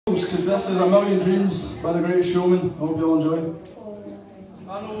vocals, because this is A Million Dreams by the great Showman. I hope you all enjoy.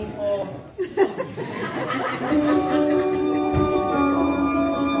 I know.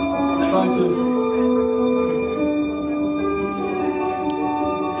 Thank you.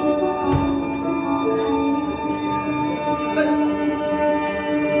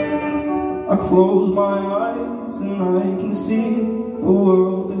 I close my eyes and I can see the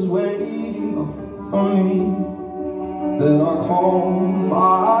world is waiting up for me. Then I call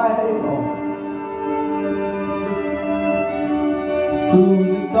my own. Through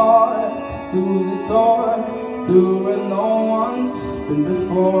the dark, through where no one's been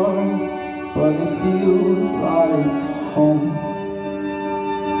before, but it feels like home.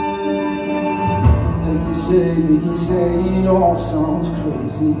 They can say it all sounds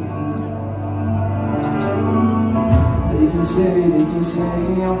crazy. They can say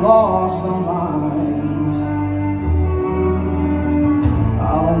I've lost our minds. I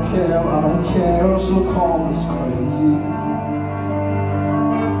don't care, so call us crazy.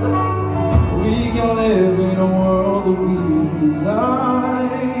 We can live in a world that we design.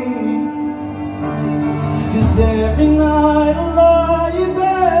 'Cause every night I lie in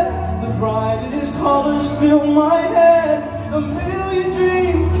bed, the brightest colors fill my head. A million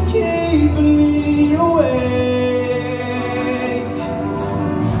dreams are keeping me awake.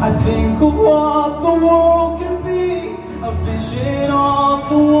 I think of what the world could be, a vision of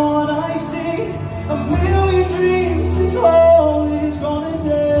the one I see. A million dreams is all it's gonna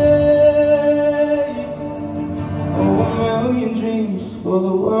take. Oh, a million dreams for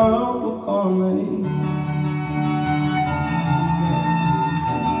the world we're gonna make.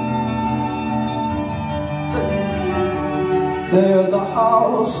 There's a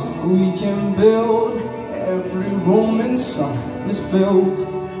house we can build, every room inside is filled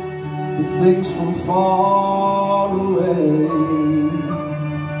with things from far away.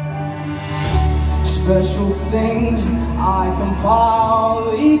 Special things I compile,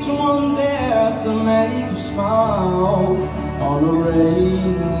 each one there to make you smile on a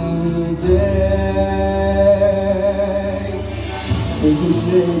rainy day. They can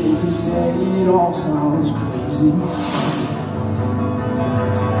say it all sounds crazy.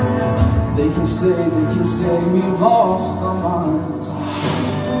 They can say we've lost our minds.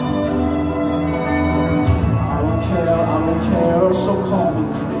 I don't care, so call me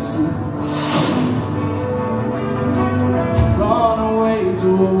crazy. Run away to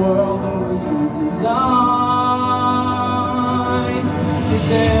a world that we design. 'Cause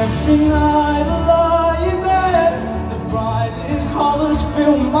every night I lie in bed, the brightest colors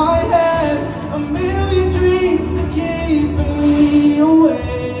fill my head. A million dreams are keeping me awake.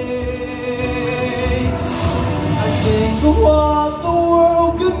 Think of what the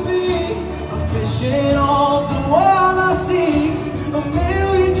world could be, a vision of the one I see. A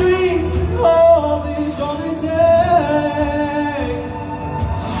million dreams is all it's gonna take.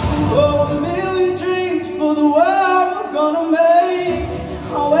 Oh, a million dreams for the world we're gonna make.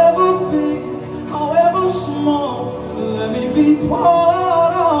 However big, however small, let me be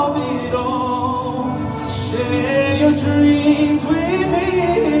part of it all. Share your dreams with me.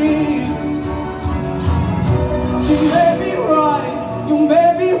 You may be right, you may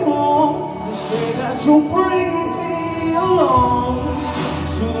be wrong. You say that you'll bring me along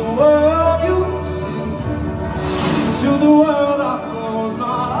to the world you see, to the world I close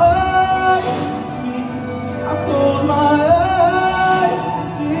my eyes to see. I close my eyes to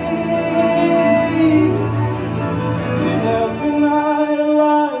see. 'Cause every night I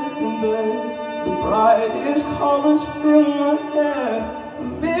lie in bed, the brightest colors fill my head. A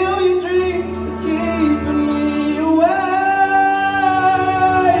million dreams are keeping me.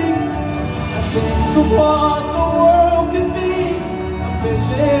 What the world could be, a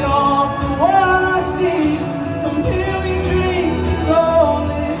vision of the one I see. A million dreams is all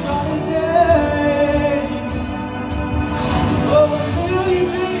it's gonna take. Oh, a million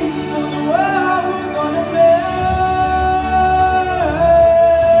dreams for the world we're gonna make.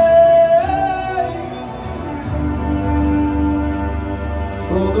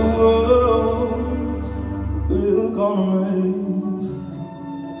 For the world we're gonna make.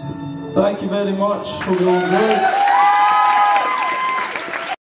 Thank you very much. Hope you all enjoyed.